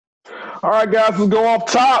All right, guys, let's go off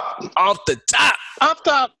top. Off the top. Off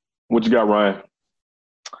top. What you got, Ryan?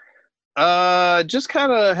 Just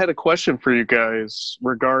kind of had a question for you guys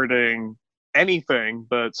regarding anything,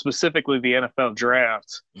 but specifically the NFL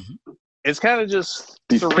draft. Mm-hmm. It's kind of just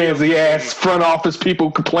these pansy ass front office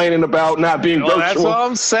people complaining about not being virtual. That's what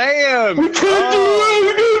I'm saying. We can't do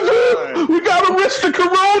it. We gotta risk the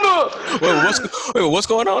corona. What's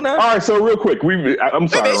going on now? All right, so real quick, I'm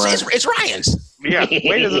sorry, it's Ryan's. Yeah,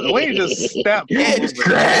 wait to just step. Yeah, just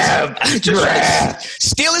grab.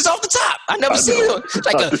 Steal is off the top. I never seen it. It's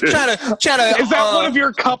like trying to. Is that one of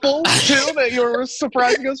your couple too that you were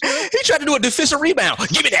surprising us with? He tried to do a defensive rebound.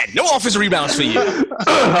 Give me that. No offensive rebounds for you.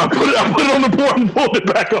 I put it on the board and pulled it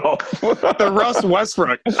back off. The Russ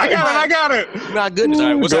Westbrook. I got it. Not good.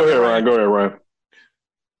 All right, Go ahead,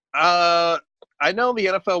 Ryan. I know the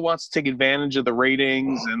NFL wants to take advantage of the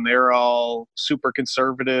ratings, and they're all super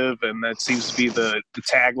conservative, and that seems to be the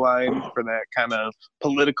tagline for that kind of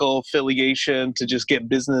political affiliation to just get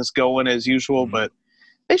business going as usual. But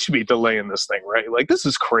they should be delaying this thing, right? Like, this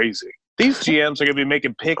is crazy. These GMs are going to be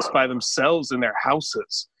making picks by themselves in their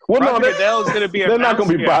houses. Well, Roger Goodell is going to be. They're not going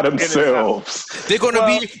to be by themselves. They're going to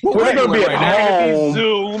be. They're going to be at home,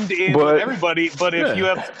 zoomed in with everybody. But if you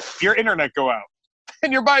have your internet go out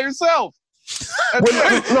and you're by yourself.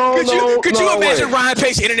 Could you imagine Ryan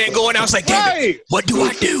Pace's internet going out? It's like, what do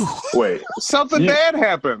I do? Wait, something bad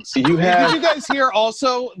happens. Did you guys hear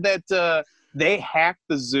also that they hacked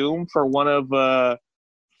the Zoom for one of the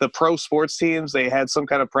pro sports teams? They had some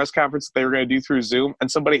kind of press conference that they were going to do through Zoom,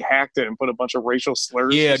 and somebody hacked it and put a bunch of racial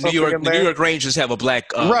slurs. Yeah, the New York Rangers have a black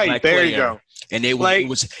black there player. You go. And it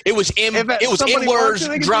was M words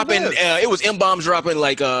dropping. It was M bombs dropping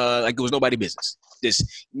like it was nobody business. I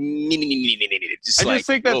just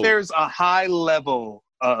think that there's a high level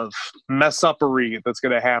of mess-uppery that's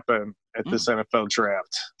going to happen at this NFL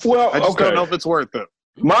draft. Well, I just don't know if it's worth it.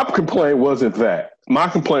 My complaint wasn't that. My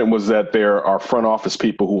complaint was that there are front office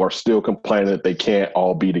people who are still complaining that they can't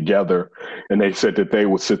all be together. And they said that they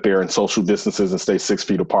would sit there in social distances and stay 6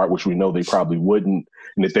 feet apart, which we know they probably wouldn't.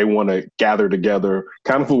 And that they want to gather together,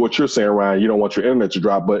 kind of for what you're saying, Ryan, you don't want your internet to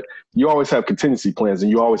drop, but you always have contingency plans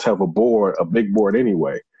and you always have a big board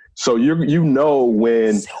anyway. So you know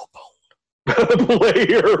when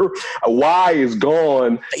player Y is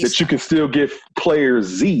gone, that you can still get player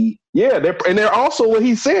Z. Yeah, they're also what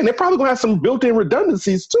he's saying. They're probably gonna have some built-in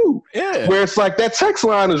redundancies too. Yeah, where it's like that text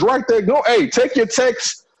line is right there. Go, hey, take your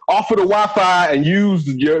text off of the Wi-Fi and use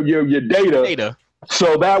your data.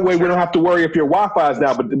 So that way we don't have to worry if your Wi-Fi is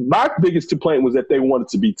down. But my biggest complaint was that they wanted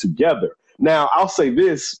to be together. Now I'll say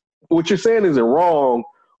this: what you're saying isn't wrong.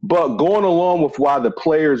 But going along with why the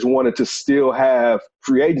players wanted to still have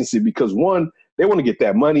free agency, because one, they want to get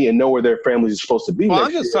that money and know where their families are supposed to be. Well,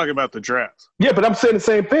 I'm just talking about the draft. Yeah, but I'm saying the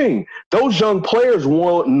same thing. Those young players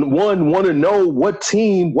want to know what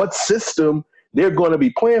team, what system they're going to be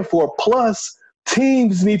playing for. Plus,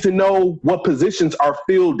 teams need to know what positions are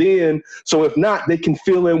filled in. So if not, they can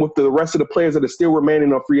fill in with the rest of the players that are still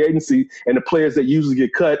remaining on free agency and the players that usually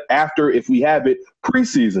get cut after, if we have it,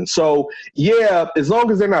 preseason. So yeah, as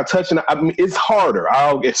long as they're not touching, I mean, it's harder,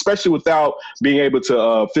 especially without being able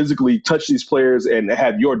to physically touch these players and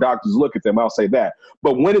have your doctors look at them. I'll say that.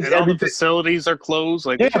 But when it's all the facilities are closed,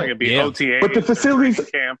 like it's not going to be OTA, but the facilities,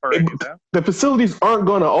 the facilities aren't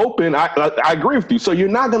going to open. I agree with you. So you're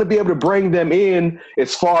not going to be able to bring them in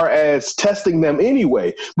as far as testing them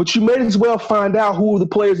anyway. But you may as well find out who are the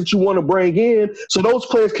players that you want to bring in, so those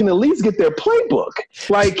players can at least get their playbook.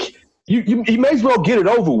 Like. You may as well get it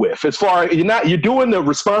over with. As far as you're doing the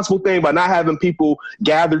responsible thing by not having people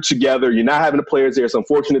gathered together. You're not having the players there. It's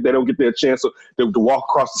unfortunate they don't get their chance to walk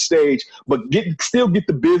across the stage, but still get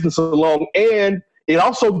the business along. And it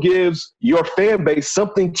also gives your fan base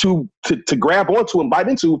something to grab onto and bite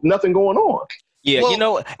into with nothing going on. Yeah,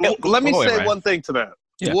 well, let me say one thing to that.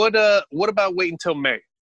 Yeah. What about waiting until May?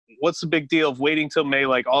 What's the big deal of waiting till May,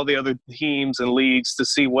 like all the other teams and leagues, to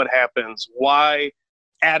see what happens? Why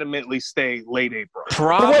adamantly stay late April?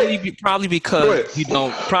 Probably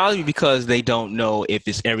because they don't know if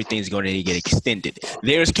everything's going to get extended.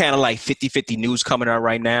 There's kind of like 50-50 news coming out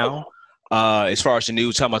right now. As far as the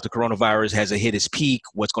news talking about the coronavirus has hit its peak,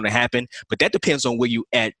 what's going to happen, but that depends on where you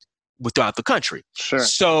at throughout the country. Sure.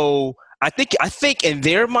 So I think in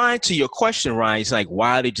their mind, to your question, Ryan, it's like,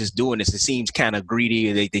 why are they just doing this? It seems kind of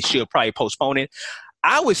greedy. They should probably postpone it.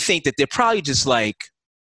 I would think that they're probably just like,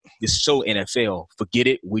 it's so NFL. Forget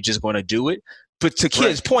it. We're just going to do it. But to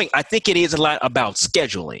Kid's point, I think it is a lot about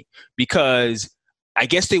scheduling, because I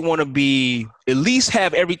guess they want to at least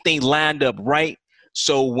have everything lined up right.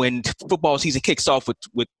 So when football season kicks off,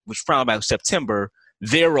 which probably about September,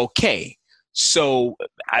 they're okay. So,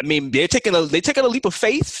 I mean, they're taking a leap of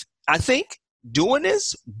faith, I think, doing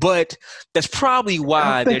this, but that's probably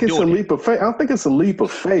why they're doing it. I don't think it's a leap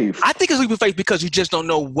of faith. I think it's a leap of faith because you just don't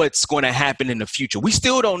know what's going to happen in the future. We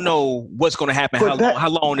still don't know what's going to happen, how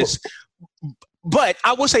long this. But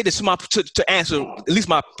I will say this to answer at least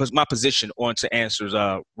my position on to answers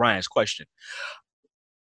Ryan's question.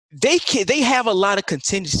 They have a lot of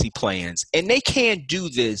contingency plans, and they can't do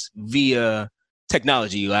this via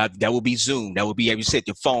technology. That will be Zoom. That will be, as you said,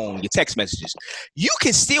 your phone, your text messages. You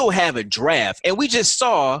can still have a draft, and we just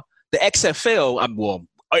saw the XFL. Well,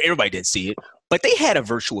 everybody didn't see it, but they had a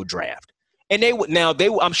virtual draft, and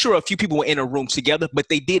I'm sure a few people were in a room together, but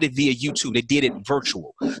they did it via YouTube. They did it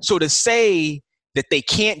virtual. So to say that they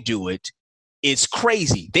can't do it is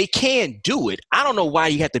crazy. They can do it. I don't know why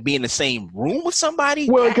you have to be in the same room with somebody.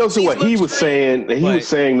 Well, it goes to what he was saying. He was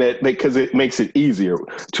saying that because it makes it easier.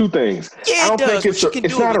 Two things. Yeah, I don't think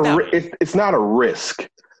it's not a risk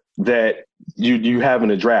that you have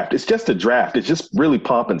in a draft. It's just a draft. It's just really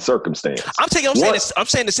pomp and circumstance. I'm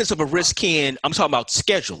saying the sense of a risk I'm talking about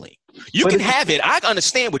scheduling. You can have it. I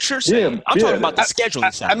understand what you're saying. I'm talking about the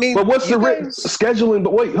scheduling side. I mean, but what's the risk? Scheduling.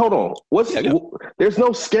 But wait, hold on. There's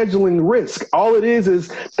no scheduling risk. All it is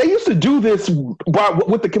they used to do this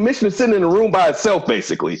with the commissioner sitting in a room by itself,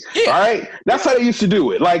 basically. Yeah. All right, that's how they used to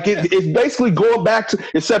do it. Like it's basically going back to,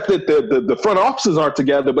 except that the front offices aren't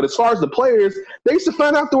together. But as far as the players, they used to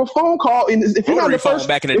find out through a phone call. And if you're not in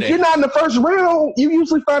the first round, you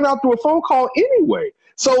usually find out through a phone call anyway.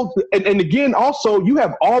 So, and again, also, you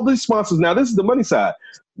have all these sponsors. Now, this is the money side.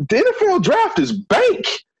 The NFL draft is bank.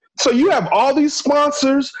 So you have all these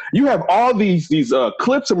sponsors. You have all these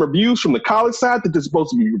clips and reviews from the college side that they're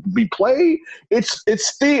supposed to be played. It's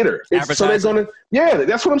theater. So they're going to,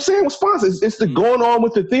 that's what I'm saying with sponsors. It's the going on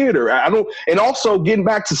with the theater. And also getting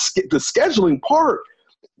back to the scheduling part.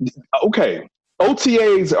 Okay,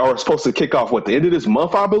 OTAs are supposed to kick off at the end of this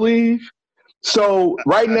month, I believe. So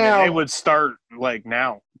now they would start like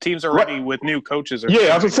now. Teams are ready with new coaches. I was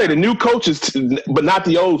gonna say the new coaches, but not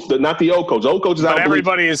the old coaches. Old coaches. But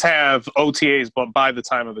everybody have OTAs, but by the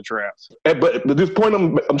time of the draft. But this point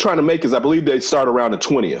I'm trying to make is I believe they start around the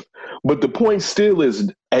 20th. But the point still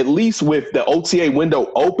is, at least with the OTA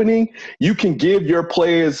window opening, you can give your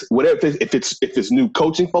players whatever. If it's new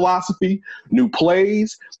coaching philosophy, new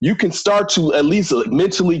plays, you can start to at least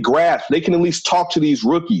mentally grasp. They can at least talk to these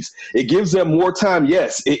rookies. It gives them more time.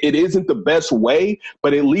 Yes, it isn't the best way,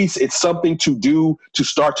 but at least it's something to do to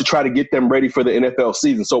start to try to get them ready for the NFL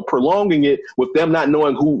season. So prolonging it with them not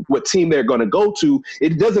knowing what team they're going to go to,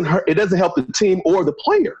 it doesn't hurt. It doesn't help the team or the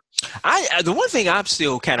player. The one thing I'm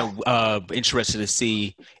still kind of interested to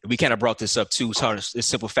see, we kind of brought this up too, is the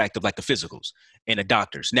simple fact of like the physicals and the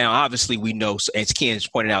doctors. Now, obviously, we know, as Ken's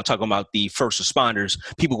pointed out, talking about the first responders,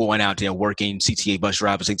 people going out there working, CTA bus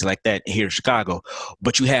drivers, things like that here in Chicago.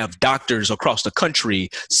 But you have doctors across the country,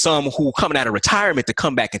 some who coming out of retirement to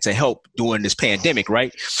come back and to help during this pandemic,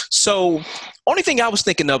 right? So only thing I was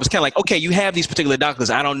thinking of is kind of like, okay, you have these particular doctors.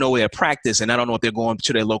 I don't know their practice, and I don't know if they're going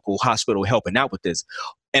to their local hospital helping out with this.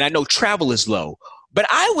 And I know travel is low, but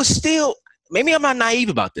I was still, maybe I'm not naive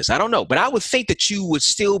about this. I don't know, but I would think that you would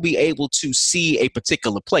still be able to see a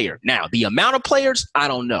particular player. Now, the amount of players, I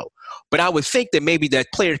don't know, but I would think that maybe that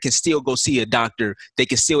player can still go see a doctor. They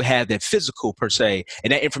can still have that physical per se,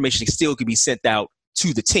 and that information still can be sent out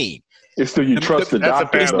to the team. It's still you trust the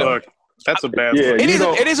doctor. That's a bad look. That's a bad look.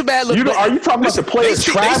 It is a bad look. Are you talking about the players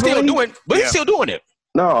traveling? He's still doing it.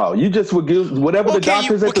 No, you just would give whatever the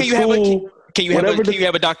doctors at the school. Can you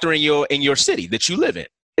have a doctor in your city that you live in?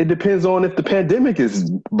 It depends on if the pandemic is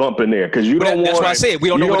bumping there, because That's why I said we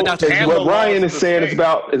don't know what the doctor. What Ryan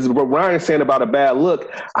is saying about a bad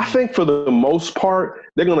look. I think for the most part,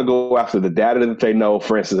 they're going to go after the data that they know.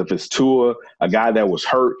 For instance, if it's Tua, a guy that was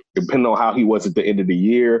hurt, depending on how he was at the end of the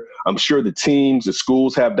year, I'm sure the teams, the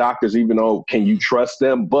schools have doctors, even though can you trust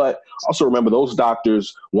them? But also remember, those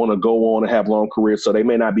doctors want to go on and have long careers, so they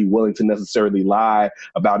may not be willing to necessarily lie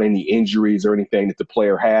about any injuries or anything that the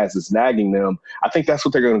player has that's nagging them. I think that's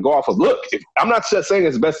what they're going to go off of. Look, I'm not saying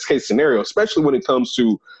it's the best case scenario, especially when it comes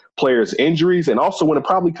to players' injuries, and also when it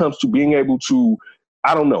probably comes to being able to,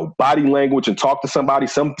 I don't know, body language and talk to somebody.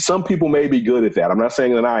 Some people may be good at that. I'm not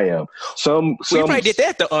saying that I am. He probably did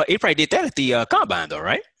that. He probably did that at the combine, though,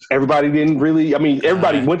 right? Everybody didn't really. I mean,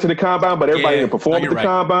 everybody went to the combine, but everybody didn't perform at the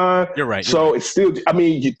combine. You're right. So it's still. I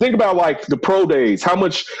mean, you think about like the pro days. How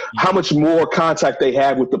much more contact they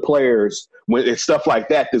had with the players when it's stuff like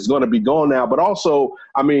that that's going to be gone now. But also,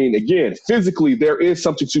 I mean, again, physically, there is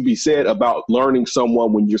something to be said about learning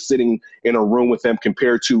someone when you're sitting in a room with them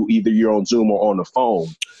compared to either you're on Zoom or on the phone.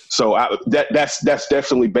 So that's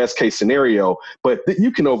definitely best case scenario, but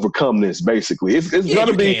you can overcome this. Basically, it's going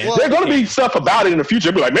to be there's going to be stuff about it in the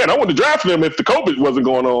future. They'll be like, man, I want to draft them if the COVID wasn't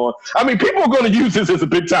going on. I mean, people are going to use this as a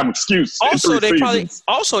big time excuse. Also, they're going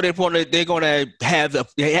to have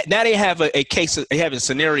now they have a case. They have a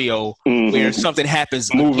scenario where something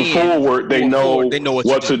happens moving forward. They know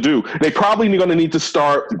what to do. They probably going to need to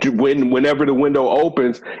start whenever the window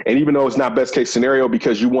opens, and even though it's not best case scenario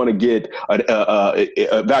because you want to get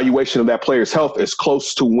a evaluation of that player's health as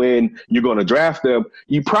close to when you're going to draft them,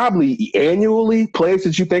 you probably annually players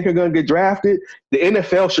that you think are going to get drafted, the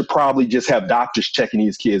NFL should probably just have doctors checking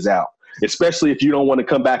these kids out, especially if you don't want to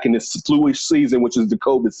come back in this fluid season, which is the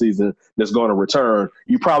COVID season that's going to return.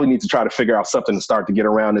 You probably need to try to figure out something to start to get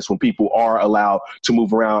around this when people are allowed to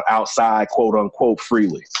move around outside, quote unquote,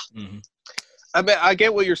 freely. Mm-hmm. I mean, I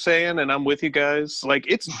get what you're saying, and I'm with you guys. Like,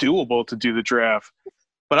 it's doable to do the draft.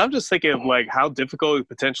 But I'm just thinking of, like, how difficult it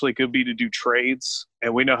potentially could be to do trades.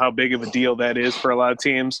 And we know how big of a deal that is for a lot of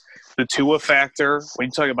teams. The Tua factor, when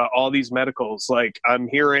you talk about all these medicals, like, I'm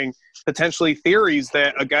hearing potentially theories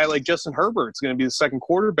that a guy like Justin Herbert's going to be the second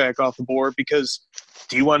quarterback off the board because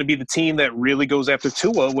do you want to be the team that really goes after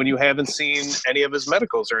Tua when you haven't seen any of his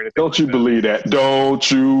medicals or anything? Don't you believe that? Don't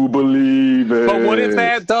you believe it? But what if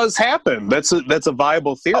that does happen? That's a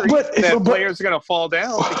viable theory that players are going to fall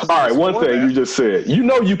down. All right, one thing you just said. You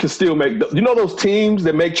know you can still make – you know those teams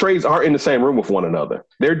that make trades aren't in the same room with one another.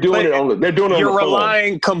 They're doing it on the phone. You're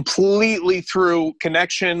relying completely through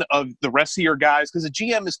connection of the rest of your guys because the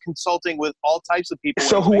GM is consulting with all types of people.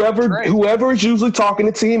 So whoever is usually talking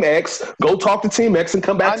to Team X, go talk to Team X and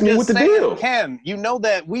come back to me with the deal. Ken, you know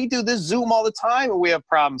that we do this Zoom all the time and we have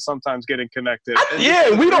problems sometimes getting connected.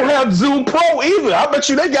 We don't have Zoom Pro either. I bet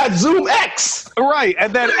you they got Zoom X. Right,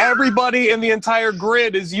 and then everybody in the entire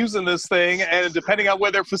grid is using this thing, and depending on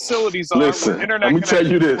where their facilities are, listen, let me tell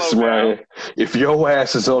you this, Ryan. If your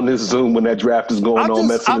ass is on this Zoom when that draft is going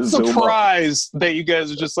on, I'm surprised that you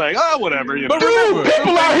guys are just like, oh, whatever. You know. But remember,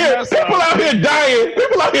 people out here dying.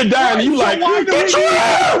 People out here dying. Right, you so like, why do we need a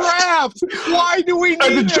draft? Why do we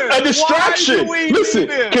need a distraction? Listen,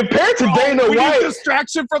 compared to Dana White,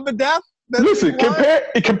 distraction from the death. Listen,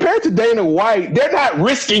 compared to Dana White, they're not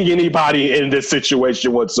risking anybody in this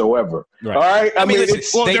situation whatsoever. Right. All right, I mean,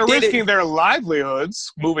 they're risking their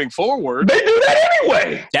livelihoods moving forward. They do that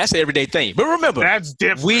anyway. That's an everyday thing. But remember, that's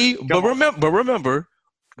different. But remember,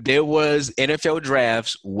 there was NFL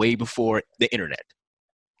drafts way before the internet.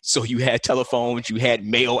 So you had telephones, you had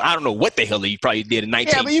mail. I don't know what the hell you probably did in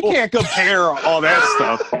 1940. Yeah, but you can't compare all that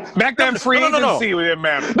stuff. Back then, free agency didn't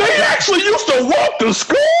matter. They actually used to walk to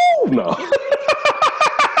school. No.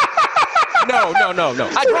 No.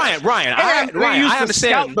 Ryan, I understand.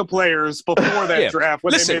 Scout the players before that draft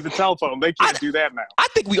when they made the telephone. They can't do that now. I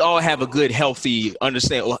think we all have a good, healthy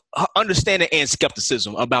understanding and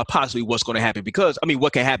skepticism about possibly what's going to happen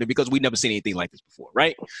what can happen because we've never seen anything like this before,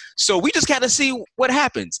 right? So we just got to see what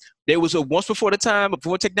happens. There was once before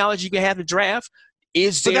technology you can have the draft.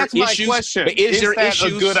 Is there issues? That's my question. Is that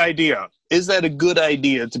a good idea? Is that a good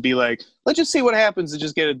idea to be like, let's just see what happens and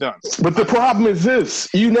just get it done? But the problem is this.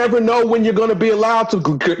 You never know when you're going to be allowed to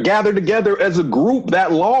gather together as a group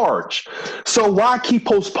that large. So why keep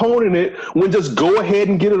postponing it when just go ahead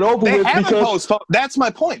and get it over with? That's my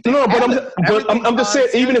point. I'm just saying,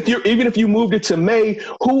 even if you moved it to May,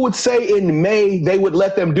 who would say in May they would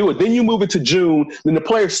let them do it? Then you move it to June, then the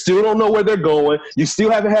players still don't know where they're going. You still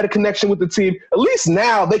haven't had a connection with the team. At least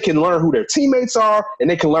now they can learn who their teammates are and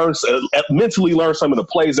they can mentally learn some of the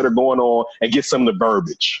plays that are going on and get some of the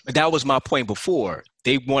verbiage. But that was my point before.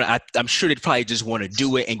 I'm sure they probably just want to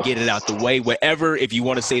do it and get it out the way. Whatever, if you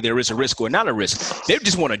want to say there is a risk or not a risk, they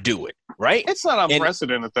just want to do it, right? It's not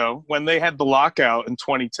unprecedented, though. When they had the lockout in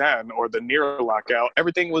 2010 or the near lockout,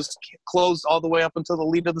 everything was closed all the way up until the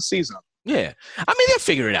lead of the season. Yeah. I mean, they'll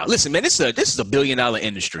figure it out. Listen, man, this is a $1 billion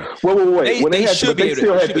industry. Wait. They still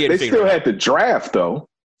had the draft, though.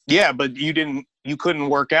 Yeah, but you couldn't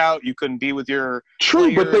work out. You couldn't be with your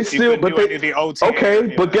players, but they still,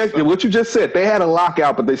 what you just said, they had a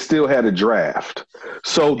lockout, but they still had a draft.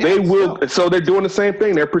 So so they're doing the same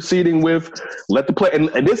thing. They're proceeding with let the play, and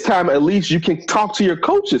this time at least you can talk to your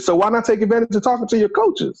coaches. So why not take advantage of talking to your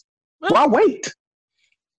coaches? Why wait?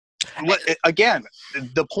 Again,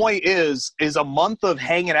 the point is a month of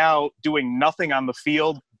hanging out, doing nothing on the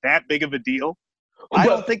field that big of a deal. I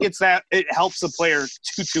don't think it's that it helps the player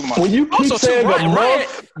too much. When you keep Also, saying Ryan, a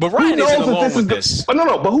month, but Ryan who isn't knows alone if with this is this.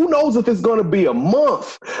 no, but who knows if it's going to be a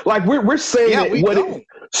month? Like we're saying Yeah, that we what don't. it.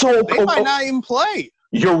 So They might not even play.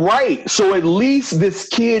 You're right. So at least this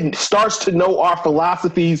kid starts to know our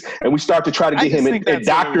philosophies, and we start to try to get him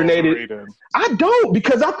indoctrinated. I don't,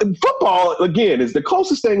 because football again is the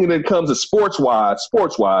closest thing that comes to sports wise,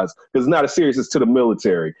 because it's not as serious as to the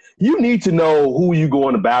military. You need to know who you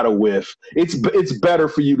going to battle with. It's better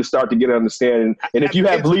for you to start to get an understanding. And if you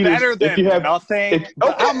have leaders, better than if you have nothing.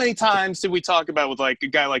 How many times did we talk about with like a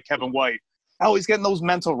guy like Kevin White? Oh, he's getting those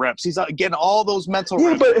mental reps. He's getting all those mental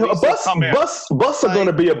reps. Yeah, but busts are going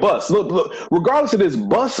to be a bust. Look, regardless of this,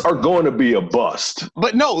 busts are going to be a bust.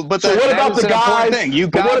 But no, but so what about the guys? Thing. You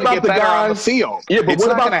got to get better on the field. Yeah, but it's what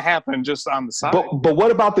not about going to happen just on the side? But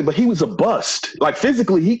what about but he was a bust. Like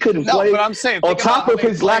physically, he couldn't play. But I'm saying on top of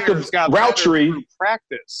his lack of route tree.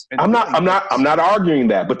 Practice. I'm not arguing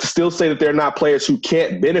that, but to still say that they're not players who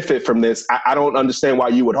can't benefit from this, I don't understand why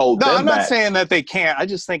you would hold them back. No, I'm not saying that they can't. I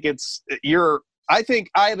just think I think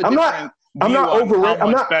I have a different I'm not overrated.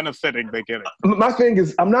 I'm not benefiting they get it. My thing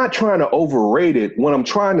is, I'm not trying to overrate it. What I'm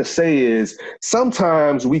trying to say is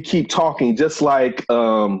sometimes we keep talking just like,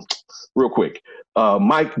 real quick,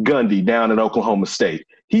 Mike Gundy down in Oklahoma State.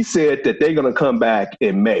 He said that they're going to come back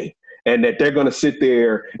in May. And that they're going to sit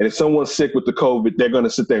there, and if someone's sick with the COVID, they're going to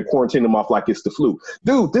sit there and quarantine them off like it's the flu.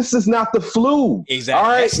 Dude, this is not the flu. Exactly. All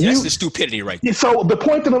right? That's the stupidity right there. So the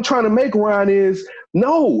point that I'm trying to make, Ryan, is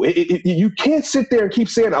no, you can't sit there and keep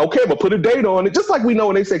saying, okay, I'm going to put a date on it. Just like we know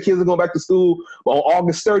when they say kids are going back to school on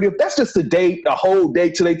August 30th, that's just a date, a whole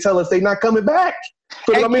date till they tell us they're not coming back.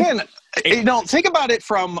 So, think about it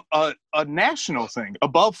from a national thing,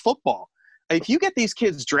 above football. If you get these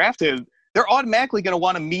kids drafted, they're automatically going to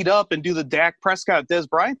want to meet up and do the Dak Prescott, Des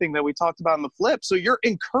Bryant thing that we talked about in the flip. So you're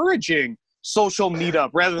encouraging social meetup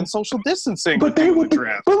rather than social distancing. But they would be,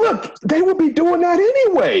 draft. But look, they would be doing that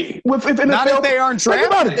anyway. Not if they aren't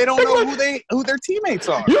drafted. They don't know who their teammates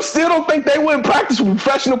are. You still don't think they wouldn't practice with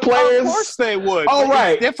professional players? Of course they would. All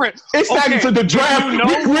right. It's different. It's not into the draft.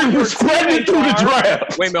 We're spreading through the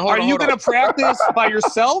draft. Wait a minute, are you going to practice by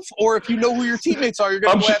yourself, or if you know who your teammates are, you're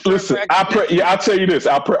going to go after listen, I'll tell you this.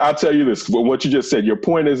 I'll tell you this. What you just said, your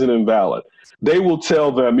point isn't invalid. They will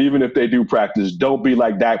tell them, even if they do practice, don't be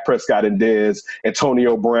like Dak Prescott and Dez,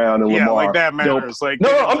 Antonio Brown and Lamar. Yeah, like that matters.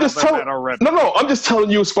 I'm just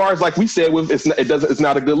telling you as far as like we said, it's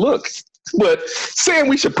not a good look. But saying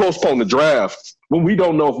we should postpone the draft when we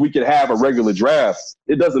don't know if we can have a regular draft,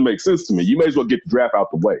 it doesn't make sense to me. You may as well get the draft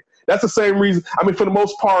out the way. That's the same reason. I mean, for the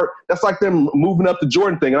most part, that's like them moving up the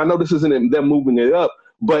Jordan thing. And I know this isn't them moving it up,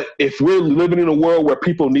 but if we're living in a world where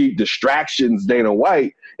people need distractions, Dana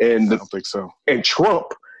White and I don't think so. And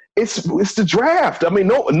Trump, it's the draft. I mean,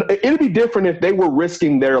 no, it'd be different if they were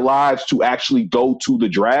risking their lives to actually go to the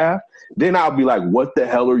draft. Then I'll be like, what the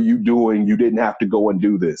hell are you doing? You didn't have to go and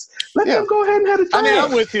do this. Let them go ahead and have a draft. I mean,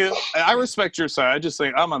 I'm with you. I respect your side. I just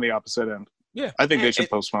think I'm on the opposite end. Yeah. I think they should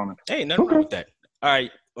postpone it. Hey, nothing wrong with that. All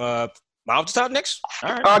right. Off the top next?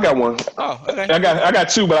 All right. I got one. Oh, okay. I got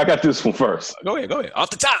two, but I got this one first. Go ahead. Off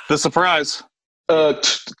the top. The surprise.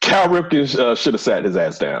 Cal Ripken should have sat his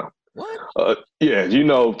ass down. What?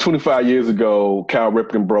 25 years ago, Cal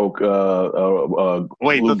Ripken broke.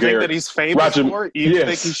 Wait, Lou the thing that he's famous for? You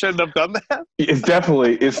think he shouldn't have done that?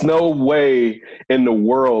 It's no way in the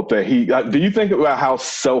world that he. Do you think about how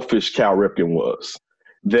selfish Cal Ripken was?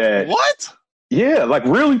 What? Yeah, like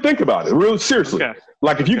really think about it. Really seriously. Okay.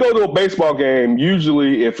 Like if you go to a baseball game,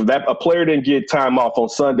 usually if a player didn't get time off on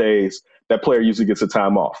Sundays, that player usually gets a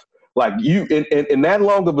time off. Like you in that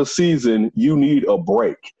long of a season, you need a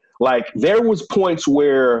break. Like there was points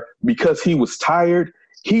where because he was tired,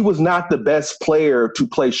 he was not the best player to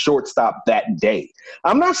play shortstop that day.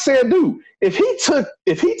 I'm not saying, dude, if he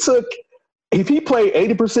played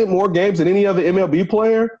 80% more games than any other MLB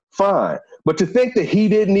player, fine. But to think that he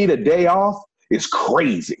didn't need a day off is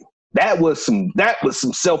crazy. That was some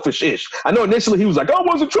selfish-ish. I know initially he was like, I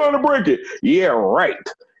wasn't trying to break it. Yeah, right.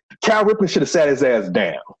 Cal Ripken should have sat his ass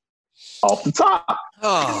down off the top.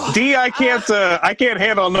 Oh. D, I can't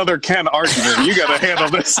handle another Ken argument. You got to handle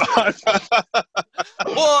this one.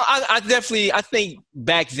 Well, I think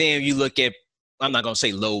back then you look at, I'm not going to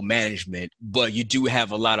say load management, but you do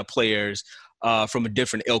have a lot of players from a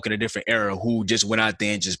different ilk and a different era who just went out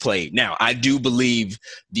there and just played. Now, I do believe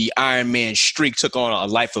the Iron Man streak took on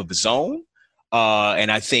a life of his own.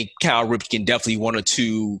 And I think Cal Ripken definitely wanted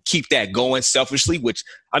to keep that going selfishly, which,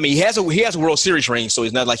 I mean, he has a World Series ring, so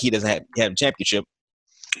it's not like he doesn't have a championship.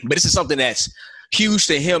 But this is something that's huge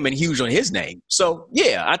to him and huge on his name. So,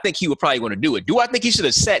 yeah, I think he would probably want to do it. Do I think he should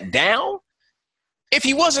have sat down? If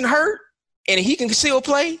he wasn't hurt and he can still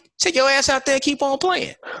play, take your ass out there and keep on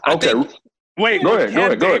playing. Okay. Wait, go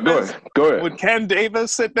ahead. Would Ken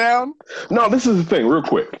Davis sit down? No, this is the thing, real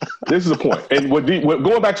quick. This is the point. And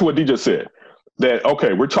going back to what D just said, that,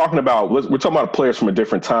 okay, we're talking about players from a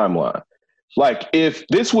different timeline. Like, if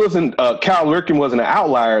this wasn't Cal Ripken wasn't an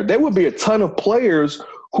outlier, there would be a ton of players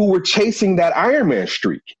who were chasing that Iron Man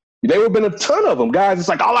streak. There would have been a ton of them, guys. It's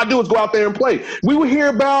like, all I do is go out there and play. We would hear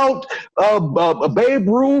about Babe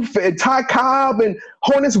Ruth and Ty Cobb and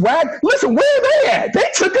Honus Wagner. Listen, where are they at? They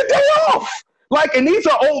took a day off. Like, and these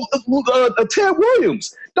are old Ted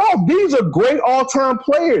Williams. Dog, these are great all-time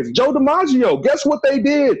players. Joe DiMaggio, guess what they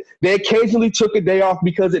did? They occasionally took a day off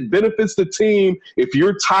because it benefits the team if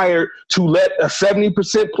you're tired to let a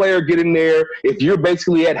 70% player get in there if you're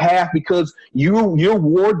basically at half because you're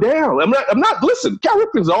wore down. I'm not listen, Cal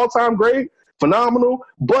Ripken's all-time great, phenomenal,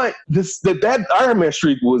 but that Iron Man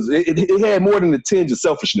streak it had more than a tinge of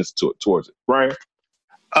selfishness towards it, right?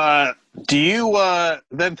 Do you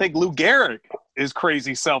then think Lou Gehrig is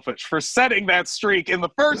crazy selfish for setting that streak in the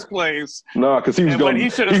first place? No, because he was going to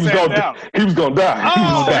die.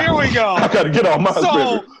 Oh, here we go. I got to get off my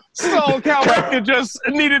river. So Cal Ripken just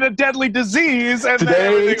needed a deadly disease, and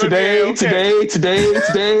today, it's the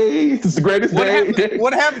greatest day.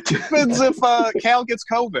 What happens if Cal gets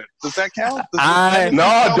COVID? Does that count? It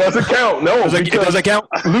doesn't count. No, does it count?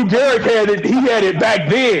 Lou Gehrig had it. He had it back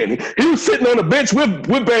then. He was sitting on the bench with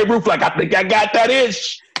Babe Ruth, like, I think I got that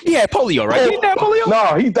ish. He had polio, right? He had polio?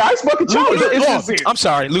 No, he died fucking children. I'm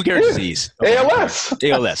sorry, Lou Gehrig disease. Okay. ALS,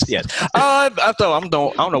 yes. I don't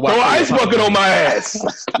know why. Throw ice bucket on my ass.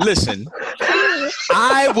 Listen,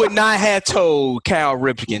 I would not have told Cal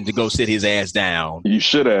Ripken to go sit his ass down. You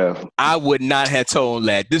should have. I would not have told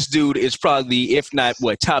that. This dude is probably, if not,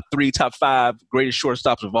 top 3, top 5 greatest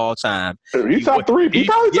shortstops of all time. He's top 3. He's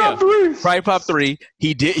probably top 3. Probably top 3.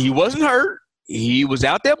 He wasn't hurt. He was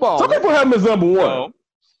out there balling. Some people have him as number 1.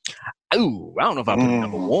 Ooh, I don't know if I put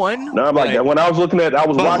number 1. No, I'm like, when I was watching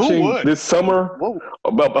this summer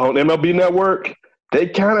on MLB Network, they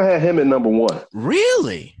kind of had him at number 1.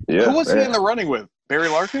 Really? Yeah. Who was he in the running with? Barry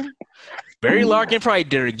Larkin? Barry Larkin, probably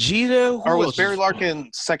Derek Jeter. Or was Barry Larkin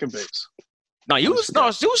second base? No, he was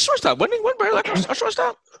shortstop. Wasn't Barry Larkin a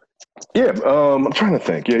shortstop? Yeah, I'm trying to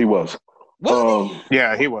think. Yeah, he was.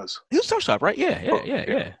 Yeah, he was. He was shortstop, right?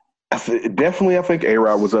 Yeah. Definitely, I think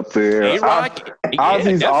A-Rod was up there.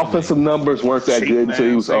 Ozzy's offensive numbers weren't that good until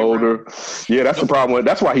he was older. Yeah, that's the problem.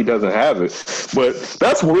 That's why he doesn't have it. But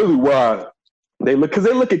that's really why they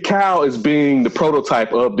look at Cal as being the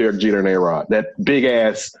prototype of Derek Jeter and A-Rod, that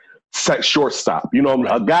big-ass shortstop. You know,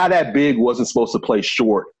 a guy that big wasn't supposed to play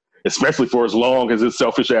short, especially for as long as his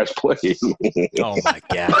selfish-ass played. Oh, my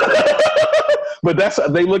God. But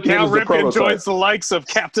they look at him as the prototype. Joins the likes of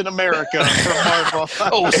Captain America from Marvel.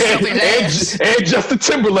 and Justin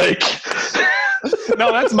Timberlake.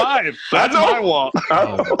 No, that's mine. That's my wall.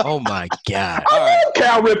 Oh my God! I love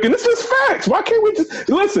Cal Ripken. This is facts. Why can't we just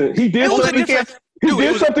listen? He did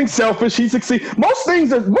something selfish. He succeeded. Most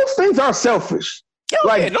things are selfish.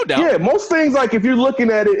 No doubt. Yeah, most things, like, if you're looking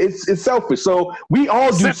at it, it's selfish. So we all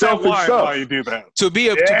do selfish stuff. Why you do that?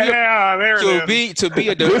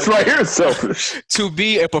 This right here is selfish. To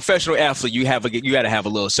be a professional athlete, you got to have a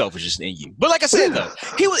little selfishness in you. But like I said, though,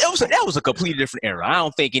 that was a completely different era. I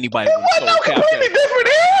don't think anybody. It wasn't no completely different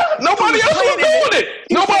era. Nobody else was doing it.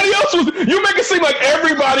 Nobody else was. You make it seem like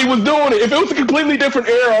everybody was doing it. If it was a completely different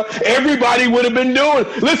era, everybody would have been doing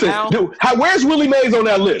it. Listen, where's Willie Mays on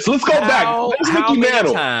that list? Let's go back.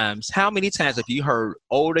 How many times have you heard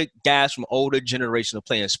older guys from older generation of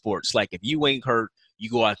playing sports? Like, if you ain't hurt, you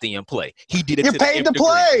go out there and play. He did it. You're paid to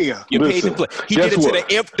play. You're paid to play. He did it to the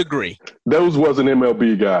nth degree. Those wasn't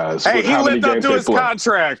MLB guys. Hey, he lived up to his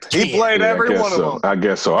contract. He played every one of them. I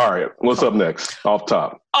guess so. All right. What's up next? Off the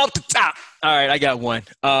top. All right, I got one.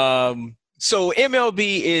 So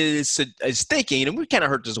MLB is thinking, and we kind of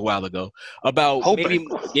heard this a while ago, about maybe,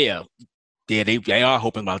 they are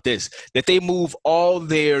hoping about this, that they move all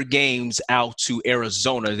their games out to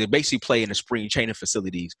Arizona. They basically play in the spring training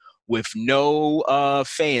facilities with no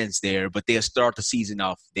fans there, but they'll start the season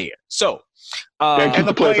off there. So, and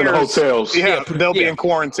the players in the hotels. They'll be in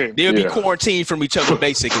quarantine. They'll be quarantined from each other,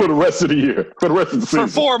 basically. For the rest of the year. For the rest of the season.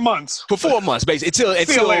 For 4 months. For 4 months, basically.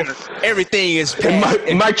 Until everything is passed.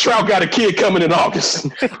 And Mike Trout got a kid coming in August.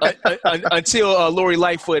 Until Lori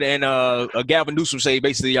Lightfoot and Gavin Newsom say,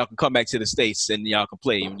 basically, y'all can come back to the States and y'all can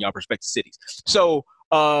play in y'all respective cities. So,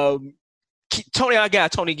 Tony, I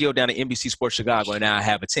got Tony Gill down at NBC Sports Chicago, and now I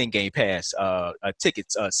have a 10-game pass,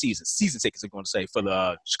 tickets, season tickets. I'm going to say for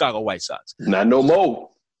the Chicago White Sox. Not no more.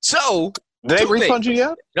 So did they refund you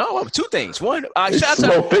yet? No, two things. One, they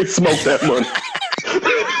smoked that money.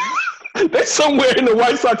 They're somewhere in the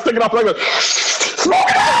White Sox taking off like a smoke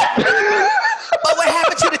it. But what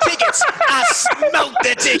happened to the tickets? I smoked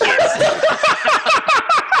the tickets.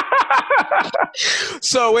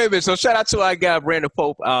 So wait a minute. So shout out to our guy Brandon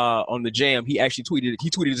Pope on the Jam. He actually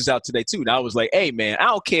tweeted this out today too. And I was like, hey man, I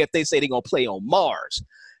don't care if they say they're gonna play on Mars.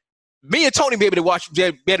 Me and Tony be able to watch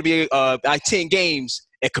better be like 10 games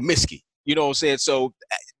at Comiskey. You know what I'm saying? So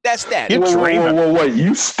that's that. Wait.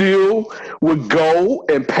 You still would go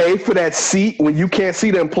and pay for that seat when you can't see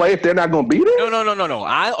them play if they're not going to be there?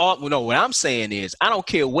 No. What I'm saying is I don't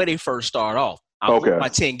care where they first start off. I'll book my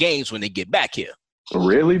 10 games when they get back here.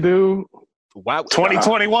 Really, dude? Why?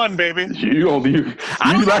 2021, baby. You like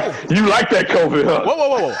that COVID, huh?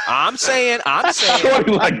 Whoa. I'm saying.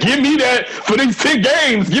 Like, give me that for these 10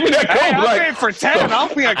 games. Give me that COVID. I'll pay for 10.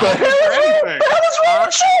 I'll be a COVID for anything. What's wrong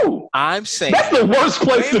with you? I'm saying that's the worst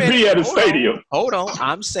place to be at a stadium. Hold on.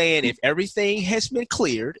 I'm saying if everything has been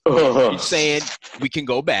cleared, you're saying we can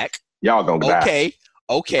go back. Y'all gonna die.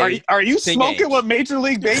 Okay. Are you smoking what Major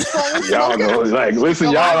League Baseball is y'all smoking? know, like, listen,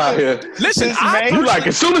 y'all out here. Listen, you like,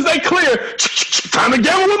 as soon as they clear, time to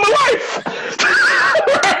gamble with my life.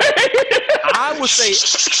 I would say,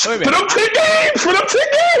 for them 10 games.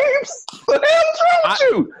 What the hell is wrong with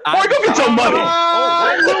you? Boy, go get your money.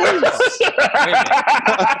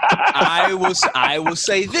 I will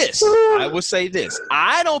say this.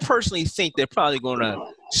 I don't personally think they're probably going to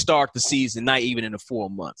start the season, not even in the 4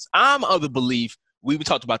 months. I'm of the belief. We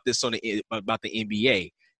talked about this about the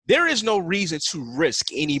NBA. There is no reason to risk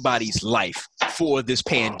anybody's life for this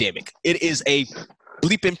pandemic. It is a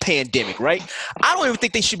bleeping pandemic, right? I don't even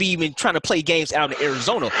think they should be even trying to play games out in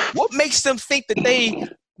Arizona. What makes them think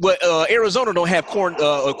that Arizona don't have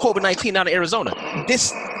COVID-19 out of Arizona?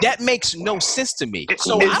 That makes no sense to me.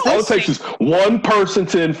 So all it takes is one person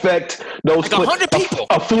to infect those like 100 people,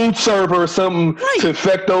 a food server or something to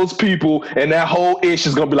infect those people, and that whole ish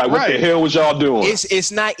is gonna be like, what the hell was y'all doing?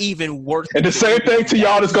 It's not even worth it. And the same thing to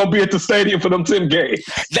y'all that's gonna be at the stadium for them 10 games.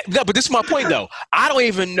 No, but this is my point though. I don't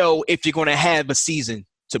even know if you're gonna have a season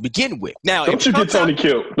to begin with. Now, don't you get Tony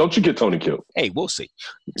killed? Don't you get Tony killed? Hey, we'll see.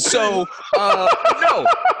 So, no.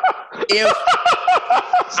 If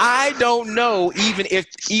I don't know, even if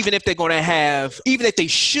they're going to have, even if they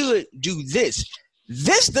should do this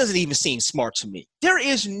doesn't even seem smart to me. There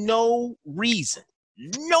is no reason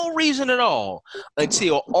at all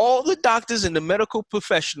until all the doctors and the medical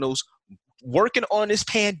professionals working on this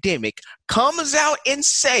pandemic comes out and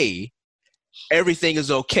say everything is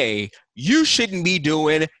okay. You shouldn't be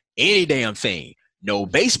doing any damn thing. No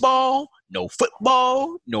baseball, no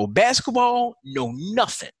football, no basketball, no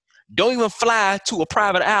nothing. Don't even fly to a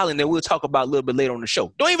private island that we'll talk about a little bit later on the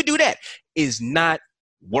show. Don't even do that. It's not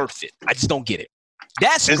worth it. I just don't get it.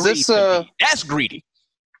 That's greedy. That's greedy.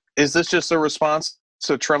 Is this just a response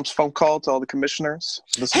to Trump's phone call to all the commissioners?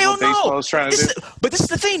 This Hell is what baseball is trying to do. But this is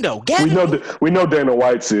the thing, though. We know Dana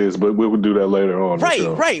White's is, but we will do that later on.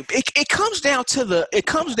 Right. It comes down to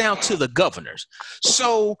the governors.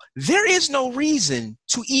 So there is no reason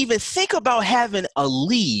to even think about having a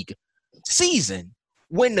league season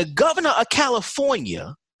when the governor of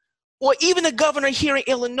California or even the governor here in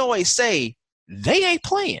Illinois say they ain't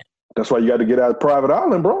playing. That's why you got to get out of private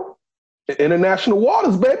island, bro. International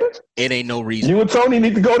waters, baby. It ain't no reason. You and Tony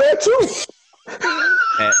need to go there too.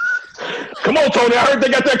 Come on, Tony. I heard they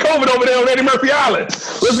got that COVID over there on Eddie Murphy Island.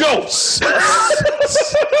 Let's go.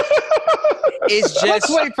 Let's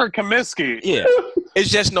wait for Comiskey. Yeah. It's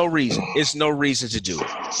just no reason. It's no reason to do it.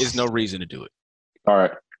 It's no reason to do it. All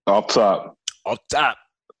right. Off top.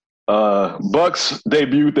 Bucks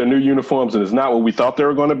debuted their new uniforms, and it's not what we thought they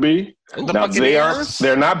were going to be. Now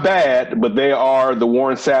they're not bad, but they are the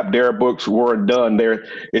Warren Sapp, Derek Brooks weren't done.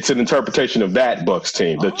 It's an interpretation of that Bucks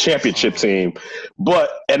team, the championship team.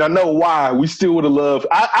 And I know why we still would have loved.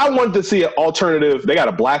 I wanted to see an alternative. They got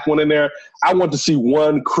a black one in there. I want to see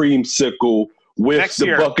one creamsicle with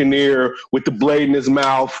the Buccaneer with the blade in his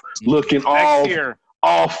mouth, looking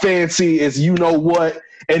all fancy as you know what.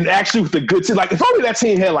 And actually with the good team, like if only that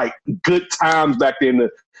team had like good times back then.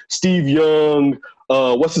 Steve Young,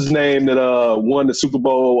 what's his name that won the Super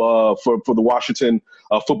Bowl for the Washington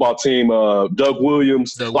football team, Doug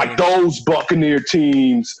Williams, those Buccaneer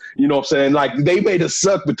teams, you know what I'm saying? Like they made us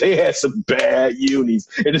suck, but they had some bad unis.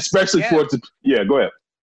 And especially go ahead.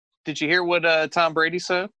 Did you hear what Tom Brady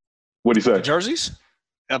said? What'd he say? The jerseys?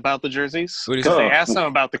 about the jerseys? What is Because it? they asked him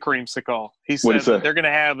about the creamsicle. He said that they're going to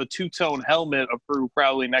have a two-tone helmet approved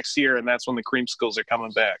probably next year, and that's when the creamsicles are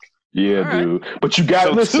coming back. Yeah, dude. But you got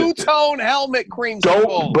to listen. Two-tone helmet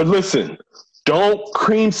creamsicle. But listen. Don't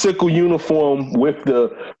creamsicle uniform with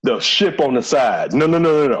the ship on the side.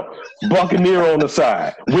 No. Buccaneer on the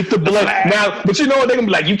side with the blade. Now, but you know what? They're going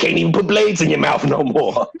to be like, you can't even put blades in your mouth no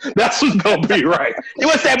more. That's what's going to be right.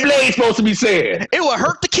 What's that blade supposed to be saying? It will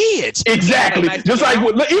hurt the kids. Exactly. Just like,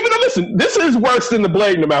 even though, listen, this is worse than the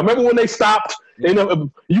blade in the mouth. Remember when they stopped?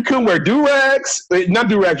 You couldn't wear do-rags. Not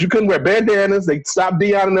do-rags. You couldn't wear bandanas. They stopped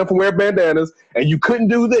Deion and them from wearing bandanas. And you couldn't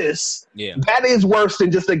do this. Yeah. That is worse than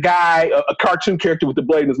just a guy, a cartoon character with the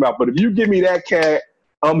blade in his mouth. But if you give me that cat,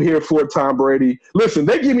 I'm here for Tom Brady. Listen,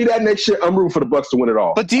 they give me that next year, I'm rooting for the Bucs to win it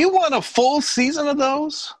all. But do you want a full season of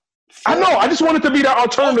those? I know. I just want it to be their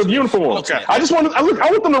alternative uniform. Okay. I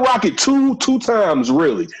want them to rock it two times,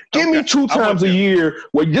 really. Give me 2 times a year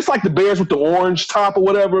where, just like the Bears with the orange top or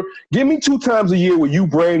whatever, give me 2 times a year where you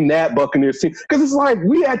bring that Buccaneers team. Because it's like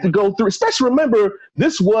we had to go through, especially remember,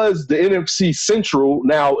 this was the NFC Central.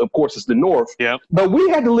 Now, of course, it's the North. Yeah. But we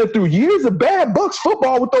had to live through years of bad Bucs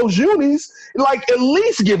football with those unis. Like, at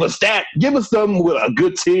least give us that. Give us them with a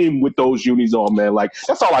good team with those unis on, man. Like,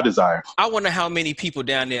 that's all I desire. I wonder how many people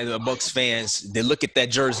down there that are Bucs fans, they look at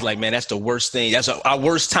that jersey like, man, that's the worst thing. That's our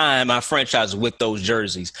worst time, our franchise, with those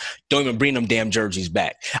jerseys. Don't even bring them damn jerseys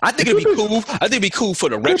back. I think it'd be cool. I think it'd be cool for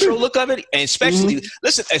the retro look of it. And especially,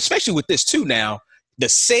 especially with this too now, the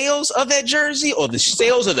sales of that jersey or the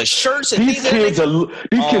sales of the shirts and these kids love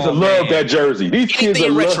that jersey. These kids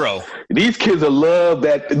will love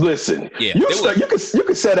that. Listen, you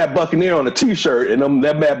can sell that Buccaneer on a T-shirt and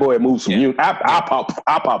that bad boy moves from you. I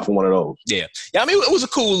pop for one of those. Yeah. I mean, it was a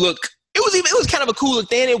cool look. It was kind of a cool look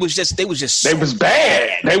then. It was bad.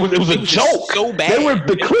 It was a joke. So bad. They were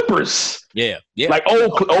the Clippers. Yeah. Like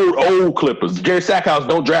old Clippers. Jerry Stackhouse,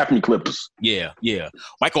 don't draft me Clippers. Yeah.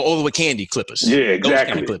 Michael Olowokandi Clippers. Yeah,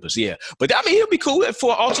 exactly. Kind of Clippers. Yeah. But I mean, it'll be cool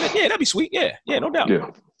for alternate. Yeah, that'd be sweet. Yeah, no doubt.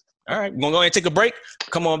 Yeah. All right, we're gonna go ahead and take a break.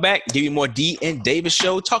 Come on back. Give you more D and Davis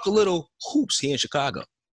show. Talk a little hoops here in Chicago.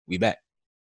 We back.